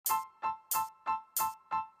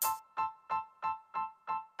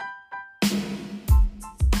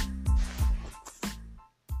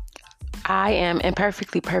I am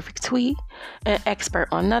Imperfectly Perfect Tweet, an expert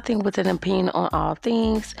on nothing with an opinion on all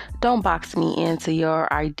things. Don't box me into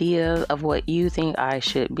your ideas of what you think I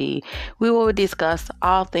should be. We will discuss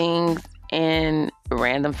all things in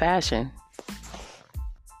random fashion.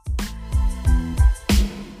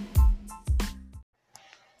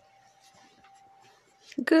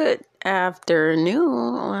 Good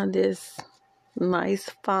afternoon on this nice,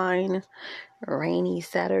 fine, rainy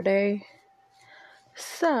Saturday.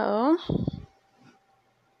 So,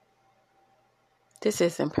 this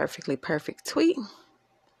is Imperfectly Perfect Tweet,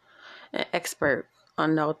 an expert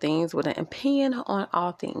on all things with an opinion on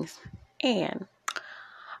all things. And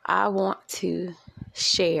I want to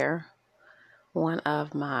share one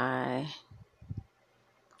of my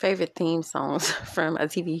favorite theme songs from a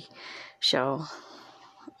TV show,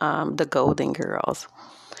 The Golden Girls.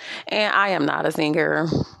 And I am not a singer.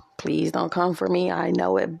 Please don't come for me. I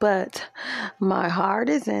know it, but my heart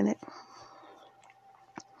is in it.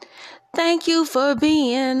 Thank you for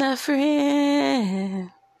being a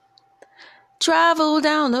friend. Travel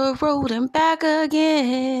down the road and back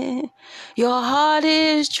again. Your heart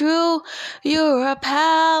is true. You're a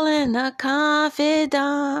pal and a confidant.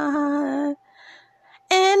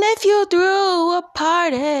 And if you threw a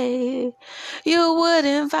party, you would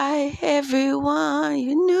invite everyone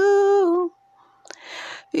you knew.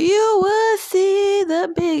 You would see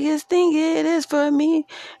the biggest thing it is for me.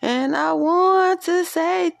 And I want to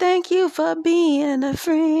say thank you for being a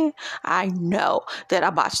friend. I know that I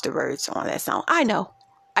botched the words on that song. I know.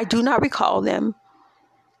 I do not recall them.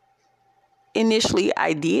 Initially,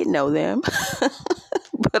 I did know them,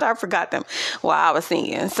 but I forgot them while I was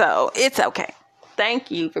singing. So it's okay. Thank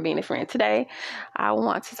you for being a friend. Today, I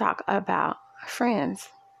want to talk about friends.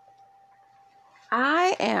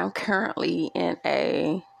 I am currently in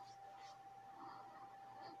a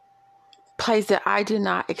place that I did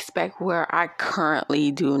not expect, where I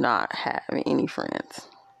currently do not have any friends.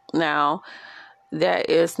 Now, that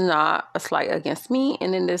is not a slight against me,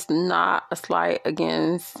 and it is not a slight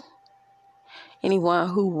against anyone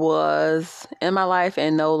who was in my life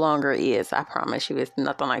and no longer is. I promise you, it's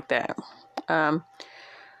nothing like that.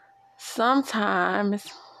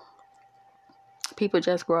 Sometimes people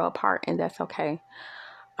just grow apart, and that's okay.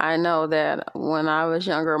 I know that when I was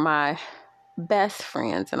younger, my best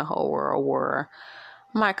friends in the whole world were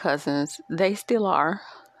my cousins. They still are,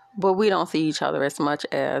 but we don't see each other as much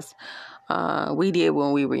as we did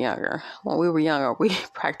when we were younger. When we were younger, we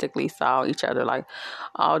practically saw each other like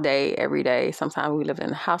all day, every day. Sometimes we lived in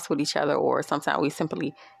the house with each other, or sometimes we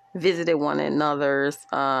simply visited one another's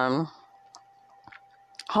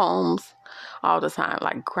homes all the time.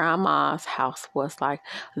 Like grandma's house was like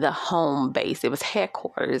the home base. It was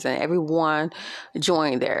headquarters, and everyone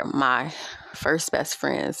joined there. My first best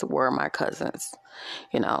friends were my cousins.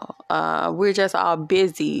 We're just all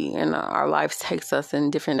busy, and our lives takes us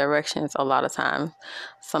in different directions a lot of times.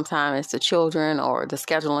 Sometimes it's the children or the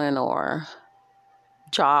scheduling or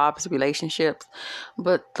jobs, relationships,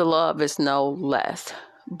 but the love is no less.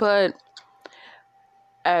 But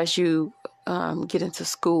as you get into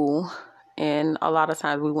school, and a lot of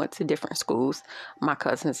times we went to different schools, my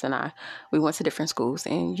cousins and we went to different schools,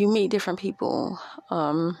 and you meet different people.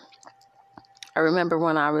 I remember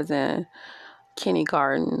when I was in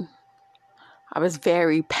kindergarten, I was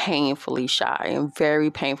very painfully shy and very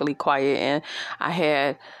painfully quiet, and I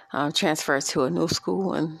had transferred to a new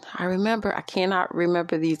school. And I cannot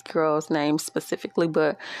remember these girls' names specifically,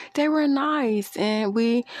 but they were nice, and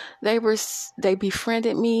they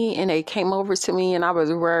befriended me, and they came over to me, and I was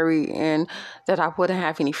worried and that I wouldn't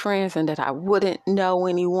have any friends and that I wouldn't know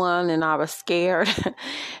anyone, and I was scared.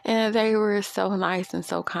 And they were so nice and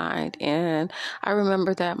so kind. And I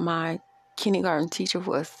remember that my kindergarten teacher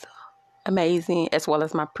was amazing, as well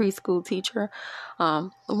as my preschool teacher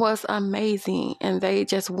was amazing, and they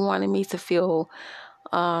just wanted me to feel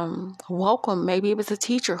welcome. Maybe it was a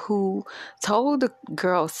teacher who told the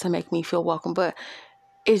girls to make me feel welcome, but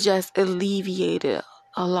it just alleviated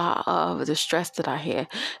a lot of the stress that I had.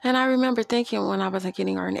 And I remember thinking when I was in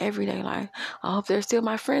kindergarten every day, like, I hope they're still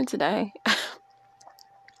my friend today.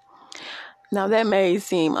 Now, that may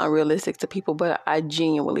seem unrealistic to people, but I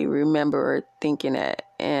genuinely remember thinking that.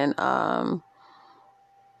 And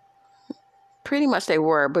pretty much they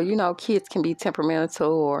were. But, kids can be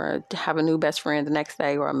temperamental, or have a new best friend the next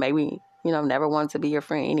day, or maybe, never want to be your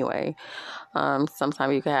friend anyway.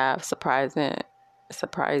 Sometimes you can have surprising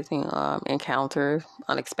encounters,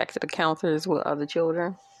 unexpected encounters with other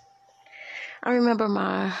children. I remember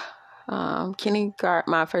my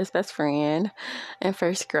kindergarten, my first best friend in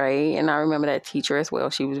first grade, and I remember that teacher as well.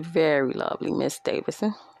 She was very lovely, Mrs.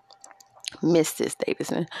 Davidson.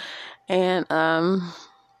 And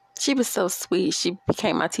she was so sweet. She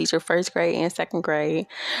became my teacher first grade and second grade.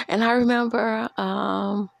 And I remember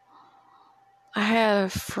I had a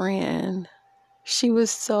friend. She was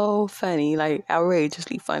so funny, like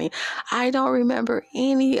outrageously funny. I don't remember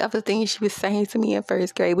any of the things she was saying to me in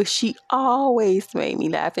first grade, but she always made me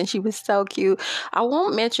laugh, and she was so cute. I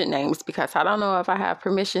won't mention names because I don't know if I have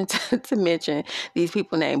permission to mention these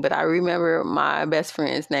people's names, but I remember my best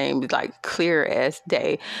friend's name like clear as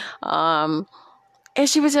day. And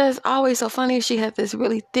she was just always so funny. She had this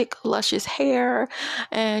really thick, luscious hair,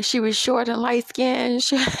 and she was short and light skinned.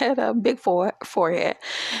 She had a big forehead.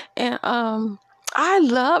 And I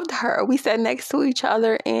loved her. We sat next to each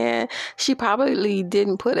other, and she probably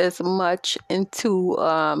didn't put as much into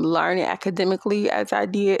learning academically as I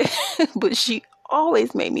did, but she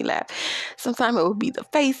always made me laugh. Sometimes it would be the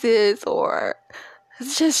faces, or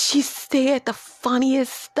it's just she said the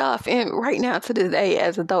funniest stuff. And right now, to this day,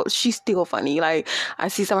 as adults, she's still funny. Like, I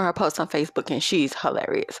see some of her posts on Facebook, and she's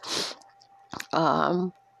hilarious.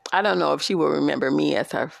 I don't know if she will remember me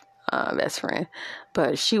as her best friend,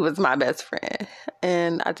 but she was my best friend.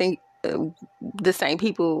 And I think the same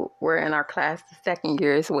people were in our class the second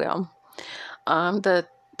year as well. The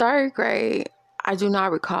third grade, I do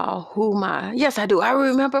not recall yes, I do. I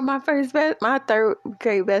remember my third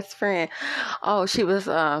grade best friend. Oh, she was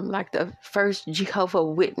like the first Jehovah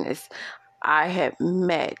Witness I had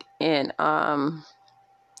met. And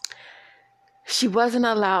she wasn't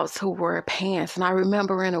allowed to wear pants. And I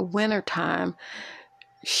remember in the wintertime,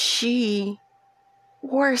 she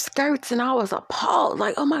wore skirts, and I was appalled.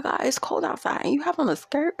 Like, oh my God, it's cold outside and you have on a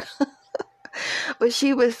skirt. But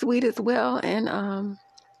she was sweet as well. And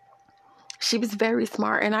she was very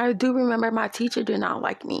smart. And I do remember my teacher did not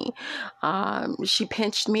like me. She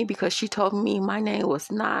pinched me because she told me my name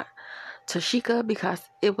was not Tashika because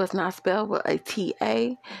it was not spelled with a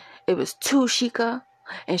T-A. It was Tushika.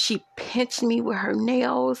 And she pinched me with her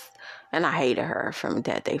nails. And I hated her from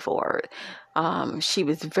that day forward. She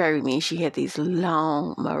was very mean. She had these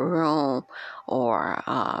long maroon or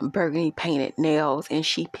burgundy painted nails. And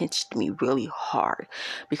she pinched me really hard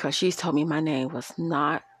because she told me my name was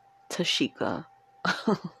not Tashika.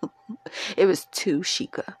 It was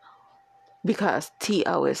Tushika because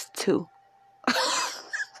T-O is two.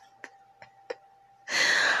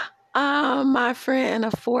 My friend in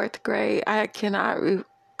the fourth grade, I cannot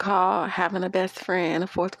recall having a best friend in the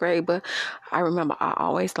fourth grade, but I remember I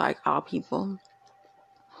always liked all people.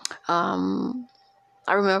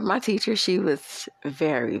 I remember my teacher, she was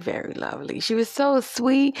very, very lovely. She was so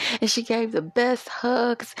sweet, and she gave the best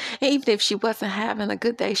hugs. And even if she wasn't having a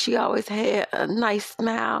good day, she always had a nice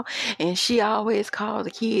smile, and she always called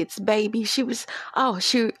the kids baby. I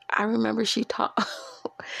remember she taught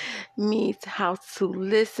me how to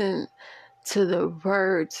listen to the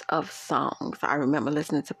words of songs. I remember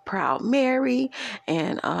listening to Proud Mary,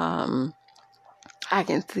 and I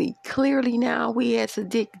can see clearly now. We had to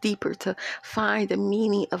dig deeper to find the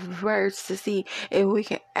meaning of words to see if we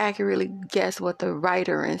can accurately guess what the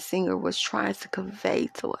writer and singer was trying to convey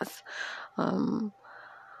to us.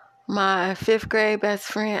 My fifth grade best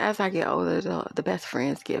friend, as I get older, the best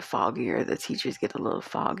friends get foggier. The teachers get a little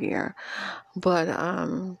foggier. But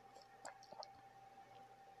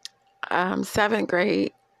seventh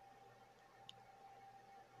grade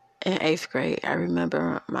and eighth grade, I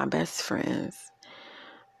remember my best friends.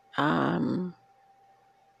 I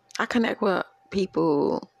connect with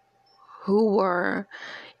people who were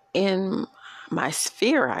in my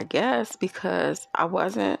sphere, I guess, because I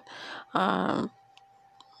wasn't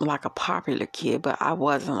like a popular kid, but I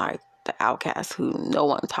wasn't like the outcast who no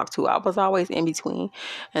one talked to. I was always in between,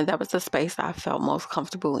 and that was the space I felt most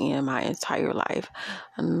comfortable in my entire life.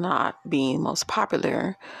 Not being most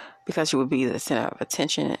popular because you would be the center of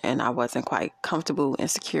attention, and I wasn't quite comfortable and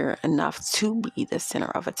secure enough to be the center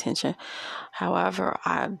of attention. However,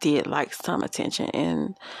 I did like some attention,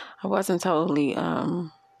 and I wasn't totally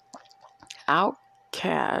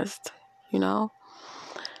outcast, you know.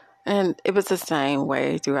 And it was the same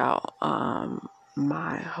way throughout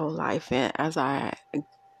my whole life. And as I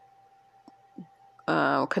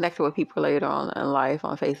connected with people later on in life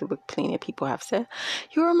on Facebook, plenty of people have said,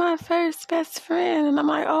 "You were my first best friend." And I'm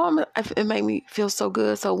like, oh, it made me feel so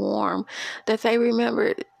good, so warm that they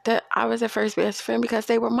remembered that I was their first best friend because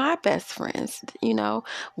they were my best friends, you know,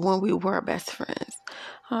 when we were best friends.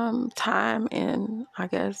 Time and, I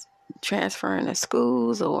guess, transferring to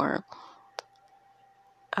schools or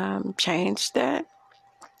changed that.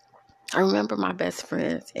 I remember my best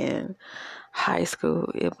friends in high school.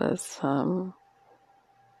 It was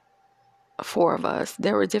 4 of us.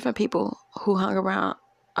 There were different people who hung around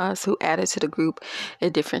us who added to the group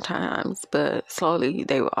at different times, but slowly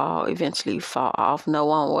they would all eventually fall off. No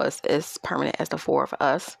one was as permanent as the four of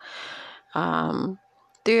us.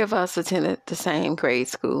 Three of us attended the same grade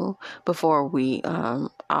school before we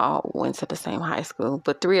all went to the same high school,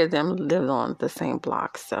 but three of them lived on the same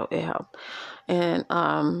block, so it helped. And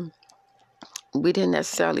we didn't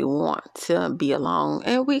necessarily want to be alone,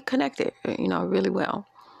 and we connected, really well.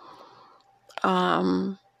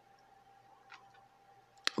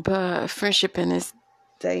 But friendship in this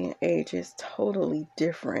day and age is totally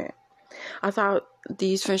different. I thought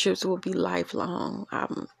these friendships would be lifelong.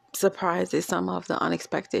 I'm surprised at some of the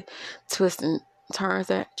unexpected twists and turns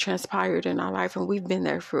that transpired in our life, and we've been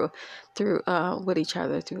there through with each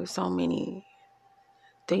other through so many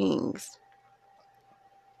things.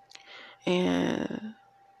 And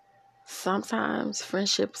sometimes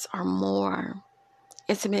friendships are more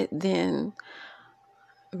intimate than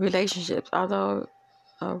relationships, although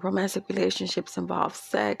romantic relationships involve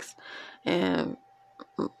sex, and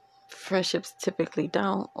friendships typically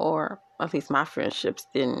don't, or at least my friendships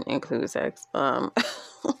didn't include sex.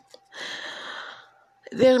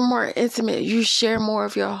 They're more intimate. You share more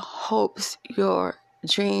of your hopes, your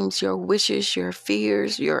dreams, your wishes, your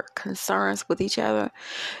fears, your concerns with each other.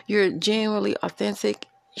 You're genuinely authentic.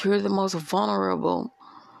 You're the most vulnerable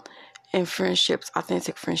in friendships,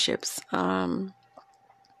 authentic friendships. Then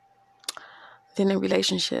in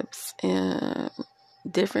relationships, and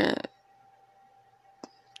different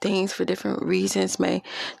things for different reasons may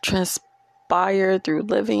transpire through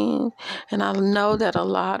living. And I know that a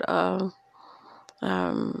lot of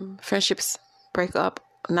friendships break up,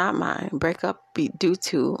 not mine, break up due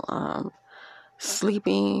to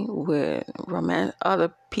sleeping with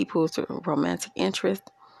other people's romantic interest.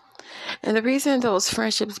 And the reason those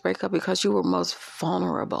friendships break up because you were most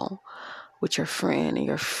vulnerable with your friend, and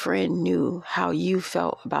your friend knew how you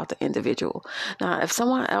felt about the individual. Now, if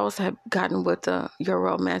someone else had gotten with your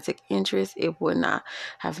romantic interest, it would not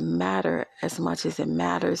have mattered as much as it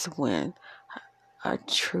matters when a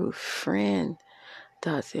true friend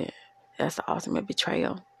does it. That's the ultimate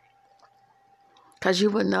betrayal. Because you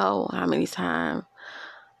would know how many times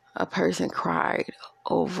a person cried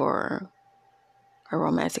over a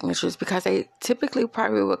romantic interest, because they typically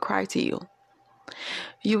probably would cry to you.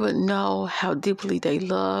 You would know how deeply they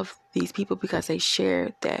love these people because they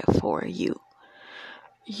shared that for you.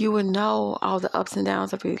 You would know all the ups and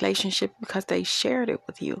downs of a relationship because they shared it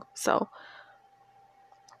with you. So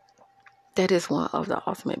that is one of the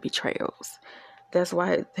ultimate betrayals. That's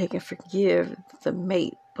why they can forgive the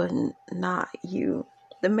mate, but not you.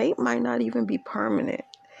 The mate might not even be permanent.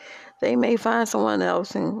 They may find someone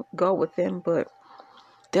else and go with them, but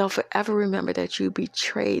they'll forever remember that you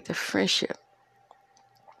betrayed the friendship.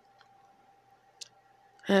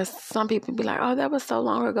 And some people be like, oh, that was so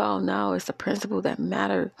long ago. No, it's the principle that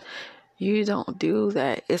matters. You don't do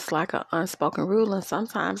that. It's like an unspoken rule. And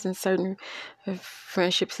sometimes in certain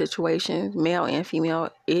friendship situations, male and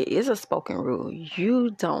female, it is a spoken rule.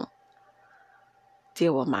 You don't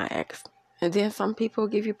deal with my ex. And then some people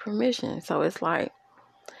give you permission. So it's like,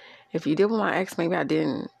 if you deal with my ex, maybe I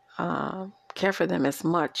didn't care for them as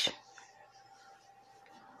much.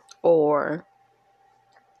 Or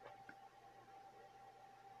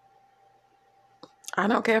I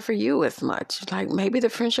don't care for you as much. Like, maybe the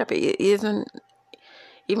friendship isn't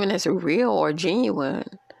even as real or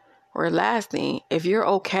genuine or lasting if you're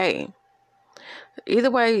okay. Either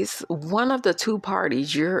way, one of the two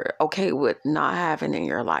parties you're okay with not having in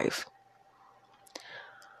your life.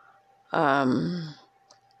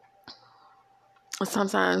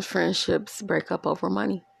 Sometimes friendships break up over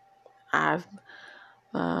money. I've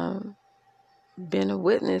been a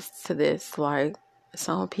witness to this. Like,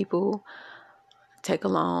 some people take a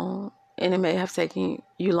loan, and it may have taken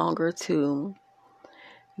you longer to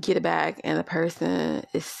get it back, and the person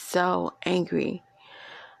is so angry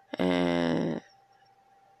and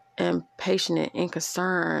impatient and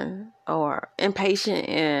concerned, or impatient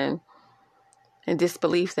and in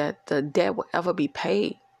disbelief that the debt will ever be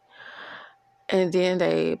paid. And then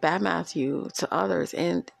they badmouth you to others,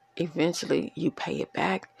 and eventually you pay it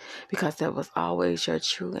back because that was always your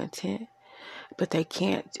true intent. But they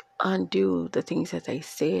can't undo the things that they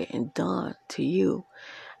said and done to you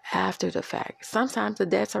after the fact. Sometimes the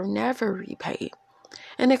debts are never repaid.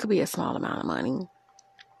 And it could be a small amount of money.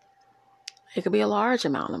 It could be a large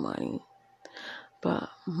amount of money. But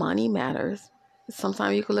money matters.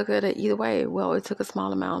 Sometimes you can look at it either way. Well, it took a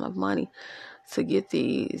small amount of money to get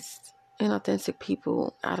these inauthentic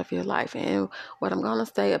people out of your life. And what I'm going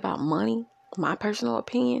to say about money, my personal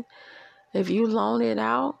opinion, if you loan it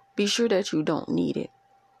out, be sure that you don't need it.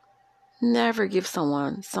 Never give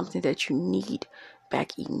someone something that you need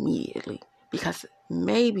back immediately, because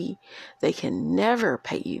maybe they can never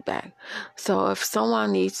pay you back. So if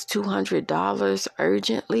someone needs $200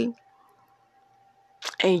 urgently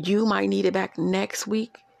and you might need it back next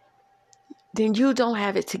week, then you don't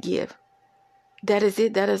have it to give. That is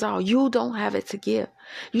it. That is all. You don't have it to give.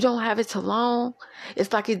 You don't have it to loan.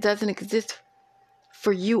 It's like it doesn't exist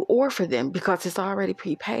for you or for them because it's already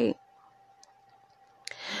prepaid.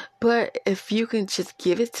 But if you can just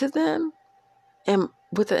give it to them and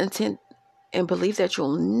with the intent and believe that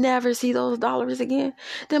you'll never see those dollars again,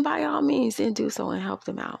 then by all means, then do so and help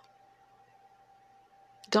them out.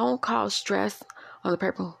 Don't cause stress on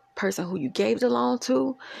the person who you gave the loan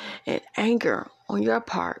to and anger on your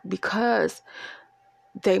part because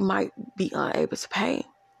they might be unable to pay.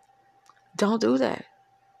 Don't do that.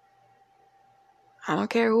 I don't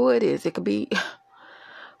care who it is. It could be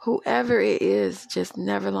whoever it is. Just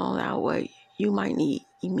never loan out what you might need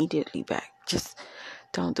immediately back. Just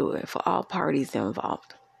don't do it for all parties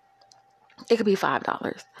involved. It could be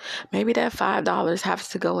 $5. Maybe that $5 has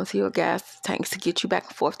to go into your gas tanks to get you back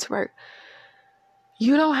and forth to work.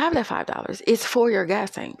 You don't have that $5. It's for your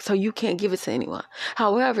gas tank, so you can't give it to anyone.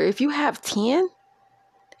 However, if you have 10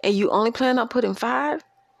 and you only plan on putting 5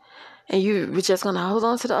 and you're just going to hold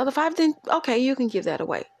on to the other 5, then okay, you can give that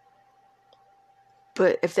away.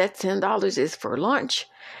 But if that $10 is for lunch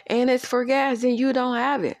and it's for gas, then you don't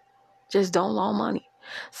have it. Just don't loan money.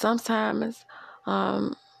 Sometimes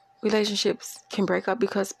relationships can break up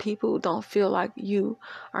because people don't feel like you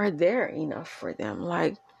are there enough for them.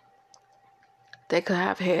 Like they could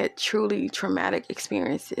have had truly traumatic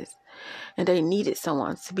experiences and they needed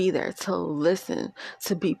someone to be there, to listen,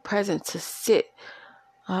 to be present, to sit.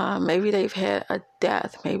 Maybe they've had a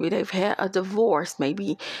death. Maybe they've had a divorce.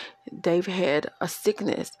 Maybe they've had a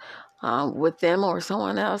sickness with them or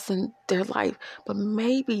someone else in their life. But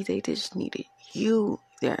maybe they just needed you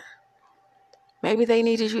there. Maybe they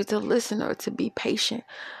needed you to listen or to be patient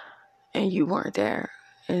and you weren't there.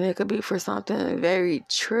 And it could be for something very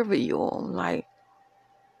trivial, like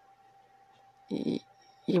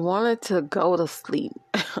you wanted to go to sleep.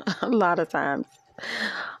 A lot of times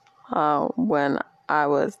when I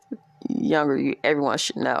was younger, everyone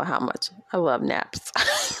should know how much I love naps.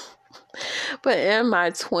 But in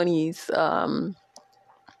my 20s,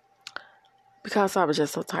 because I was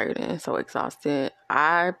just so tired and so exhausted,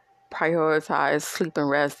 I prioritized sleep and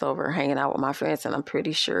rest over hanging out with my friends. And I'm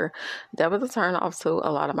pretty sure that was a turn off to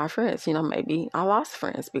a lot of my friends. Maybe I lost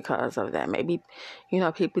friends because of that. Maybe,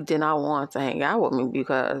 people did not want to hang out with me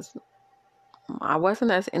because I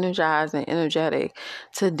wasn't as energized and energetic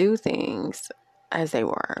to do things as they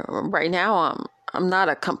were. Right now, I'm not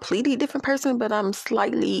a completely different person, but I'm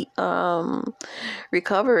slightly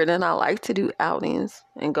recovered, and I like to do outings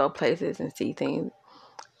and go places and see things.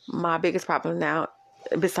 My biggest problem now,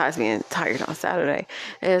 besides being tired on Saturday,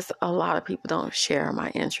 is a lot of people don't share my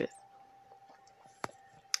interests.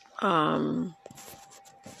 So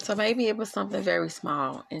maybe it was something very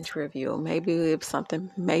small and trivial. Maybe it was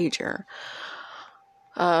something major.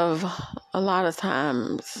 A lot of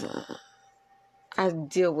times, I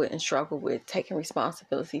deal with and struggle with taking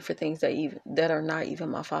responsibility for things that are not even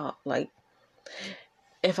my fault. Like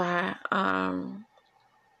if I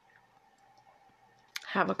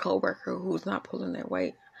have a coworker who's not pulling their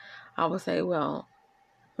weight, I would say, well,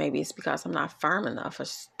 maybe it's because I'm not firm enough or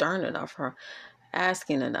stern enough or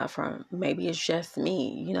asking enough, or maybe it's just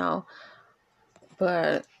me,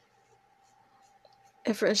 But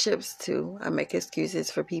in friendships too, I make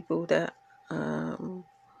excuses for people that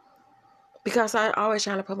because I always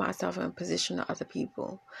trying to put myself in a position of other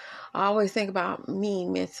people. I always think about me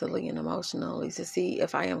mentally and emotionally to see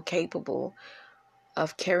if I am capable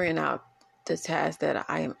of carrying out the task that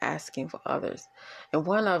I am asking for others. And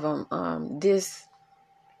one of them, this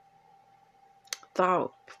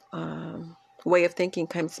thought, way of thinking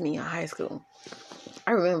came to me in high school.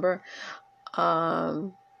 I remember I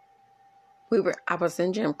was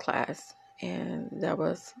in gym class, and there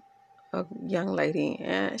was a young lady,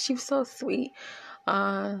 and she was so sweet.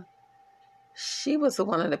 She was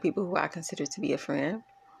one of the people who I considered to be a friend.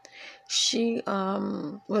 She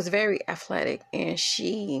was very athletic, and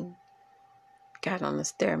she got on the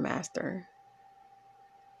Stairmaster,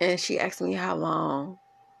 and she asked me how long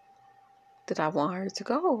did I want her to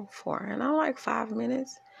go for, and I'm like 5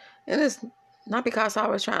 minutes. And it's not because I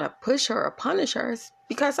was trying to push her or punish her, it's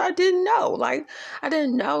because I didn't know. Like, I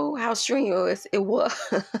didn't know how strenuous it was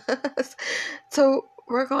to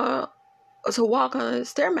walk on the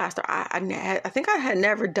Stairmaster. I think I had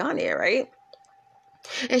never done it, right?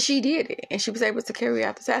 And she did it, and she was able to carry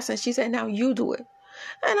out the task. And she said, "Now you do it."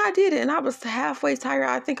 And I did it. And I was halfway tired.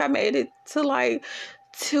 I think I made it to like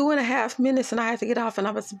 2.5 minutes and I had to get off, and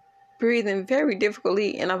I was breathing very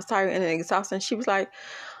difficultly and I was tired and exhausted. And she was like,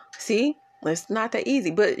 see, it's not that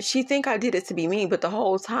easy. But she think I did it to be mean. But the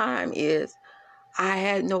whole time is I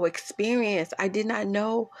had no experience. I did not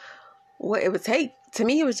know what it would take. To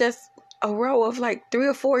me, it was just a row of like 3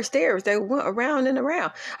 or 4 stairs that went around and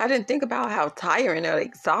around. I didn't think about how tiring or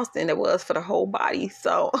exhausting it was for the whole body.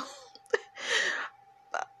 So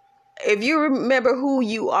if you remember who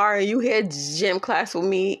you are and you had gym class with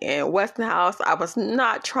me in Westinghouse, I was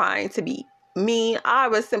not trying to be mean. I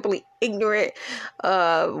was simply ignorant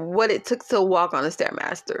of what it took to walk on a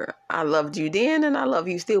Stairmaster. I loved you then and I love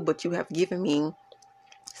you still, but you have given me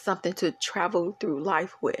something to travel through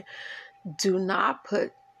life with. Do not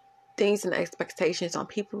put things and expectations on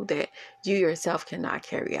people that you yourself cannot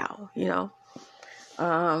carry out, you know?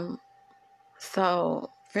 So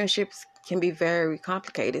friendships can be very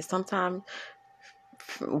complicated. Sometimes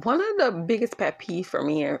one of the biggest pet peeves for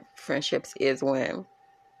me in friendships is when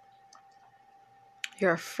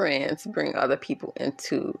your friends bring other people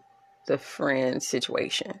into the friend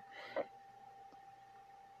situation.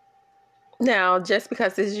 Now, just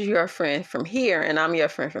because this is your friend from here and I'm your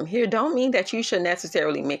friend from here, don't mean that you should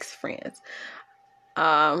necessarily mix friends.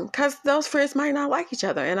 Because those friends might not like each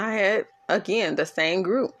other. And I had, again, the same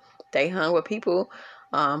group. They hung with people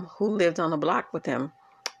who lived on the block with them.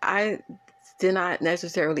 I did not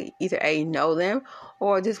necessarily either A, know them,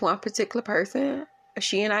 or this one particular person,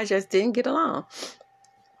 she and I just didn't get along.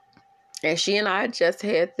 And she and I just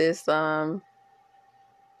had this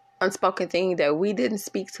unspoken thing that we didn't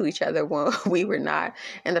speak to each other when we were not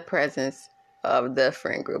in the presence of the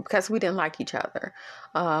friend group, because we didn't like each other.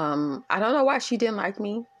 I don't know why she didn't like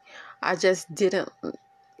me. I just didn't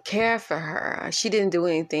care for her. She didn't do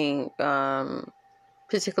anything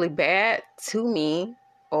particularly bad to me,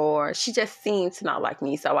 or she just seemed to not like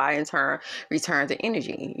me. So I, in turn, returned the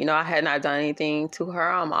energy. You know, I had not done anything to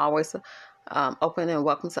her. I'm always open and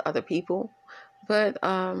welcome to other people. But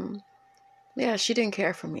yeah, she didn't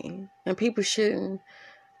care for me. And people shouldn't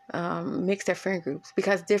mix their friend groups,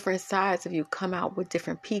 because different sides of you come out with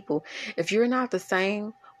different people. If you're not the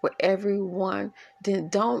same with everyone, then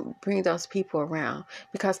don't bring those people around,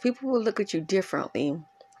 because people will look at you differently.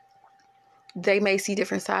 They may see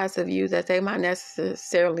different sides of you that they might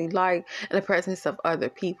necessarily like in the presence of other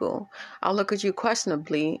people. I'll look at you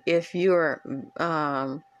questionably if you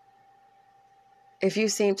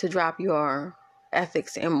seem to drop your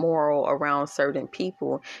ethics and moral around certain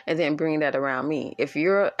people and then bring that around me. If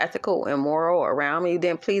you're ethical and moral around me,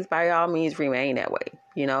 then please, by all means, remain that way.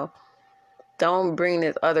 You know, don't bring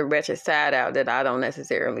this other wretched side out that I don't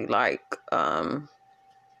necessarily like.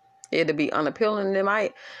 It'll be unappealing. It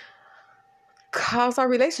might cause our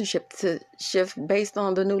relationship to shift based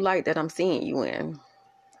on the new light that I'm seeing you in.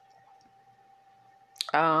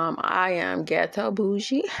 I am ghetto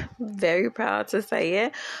bougie, very proud to say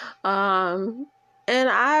it. And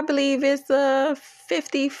I believe it's a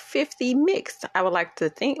 50-50 mix. I would like to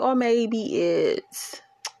think, or maybe it's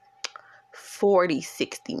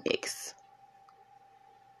 40-60 mix.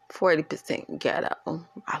 40% ghetto.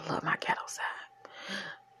 I love my ghetto side.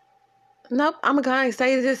 Nope, I'm going to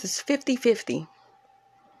say this is 50-50.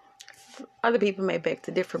 Other people may beg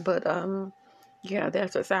to differ, but yeah,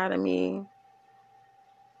 there's a side of me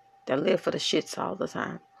that live for the shits all the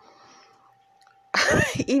time.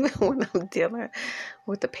 Even when I'm dealing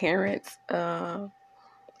with the parents, I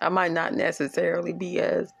might not necessarily be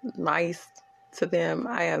as nice to them.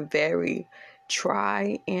 I am very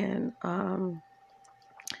dry and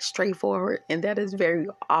straightforward, and that is very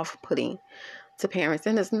off-putting to parents.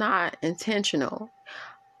 And it's not intentional.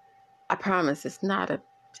 I promise it's not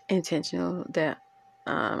intentional that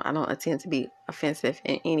I don't intend to be offensive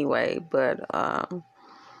in any way, but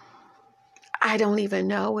I don't even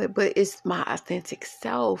know it, but it's my authentic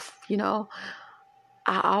self, you know.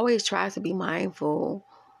 I always try to be mindful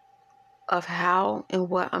of how and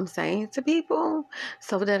what I'm saying to people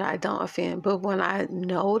so that I don't offend. But when I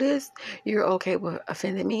notice you're okay with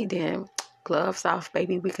offending me, then gloves off,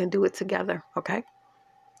 baby. We can do it together, okay?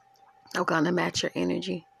 I'm going to match your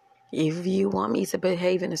energy. If you want me to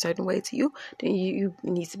behave in a certain way to you, then you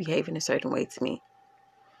need to behave in a certain way to me.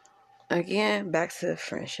 Again, back to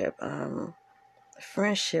friendship.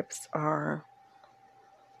 Friendships are,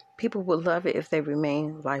 people would love it if they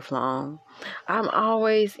remain lifelong. I'm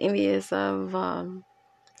always envious of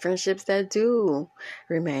friendships that do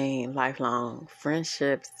remain lifelong.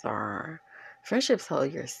 Friendships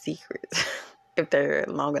hold your secrets if they're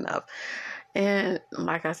long enough. And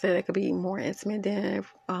like I said, it could be more intimate than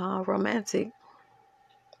romantic.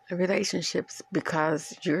 relationships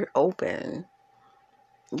because you're open,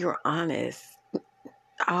 you're honest.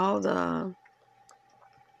 All the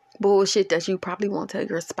bullshit that you probably won't tell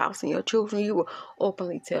your spouse and your children, you will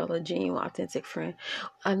openly tell a genuine, authentic friend.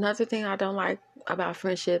 Another thing I don't like about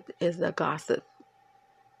friendship is the gossip,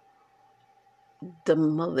 the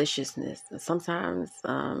maliciousness. Sometimes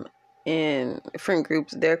in friend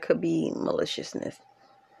groups, there could be maliciousness.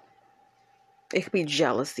 It could be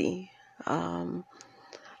jealousy.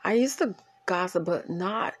 I used to gossip, but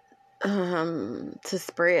not to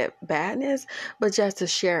spread badness, but just to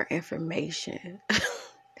share information.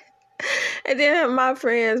 And then my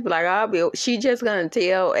friends be like, she just gonna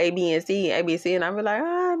tell A, B, and C, and I be like,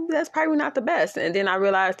 that's probably not the best. And then I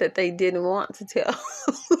realized that they didn't want to tell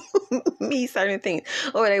me certain things,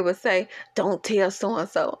 or they would say, don't tell so and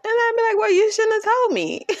so, and I'd be like, well, you shouldn't have told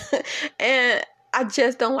me. And I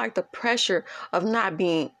just don't like the pressure of not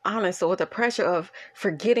being honest, or the pressure of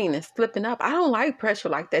forgetting and slipping up. I don't like pressure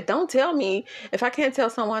like that. Don't tell me if I can't tell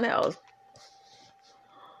someone else,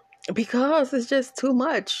 because it's just too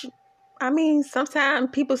much. I mean, sometimes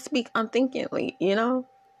people speak unthinkingly, you know?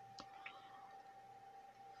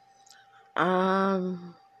 I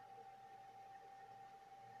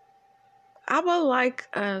would like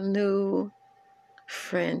a new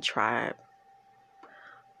friend tribe,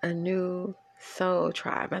 a new soul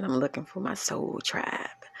tribe, and I'm looking for my soul tribe.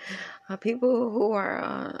 People who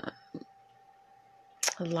are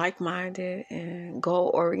like-minded and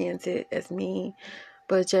goal-oriented as me,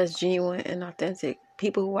 but just genuine and authentic.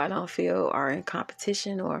 People who I don't feel are in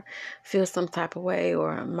competition or feel some type of way,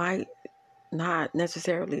 or might not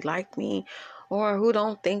necessarily like me, or who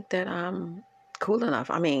don't think that I'm cool enough.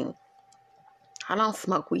 I mean, I don't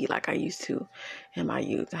smoke weed like I used to in my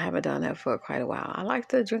youth. I haven't done that for quite a while. I like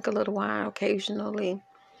to drink a little wine occasionally,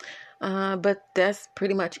 but that's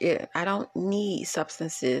pretty much it. I don't need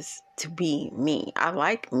substances to be me. I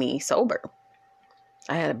like me sober.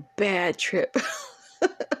 I had a bad trip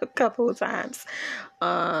a couple of times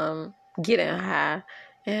getting high,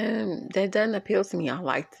 and that doesn't appeal to me. I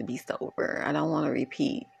like to be sober. I don't want to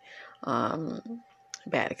repeat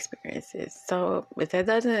bad experiences. So if that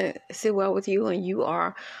doesn't sit well with you and you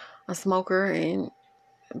are a smoker, and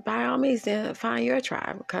by all means, then find your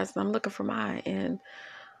tribe, because I'm looking for mine, and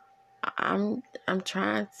I'm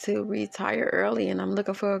trying to retire early, and I'm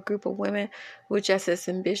looking for a group of women who are just as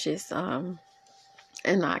ambitious and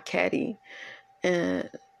not catty, and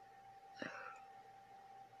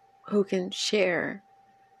who can share,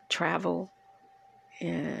 travel,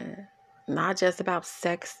 and not just about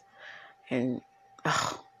sex. And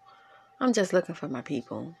I'm just looking for my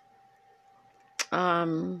people.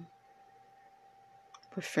 But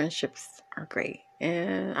friendships are great,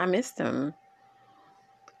 and I miss them.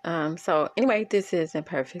 So anyway, this is a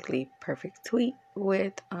perfectly perfect tweet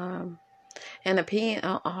with an opinion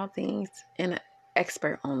on all things and an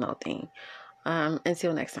expert on no thing.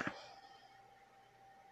 Until next time.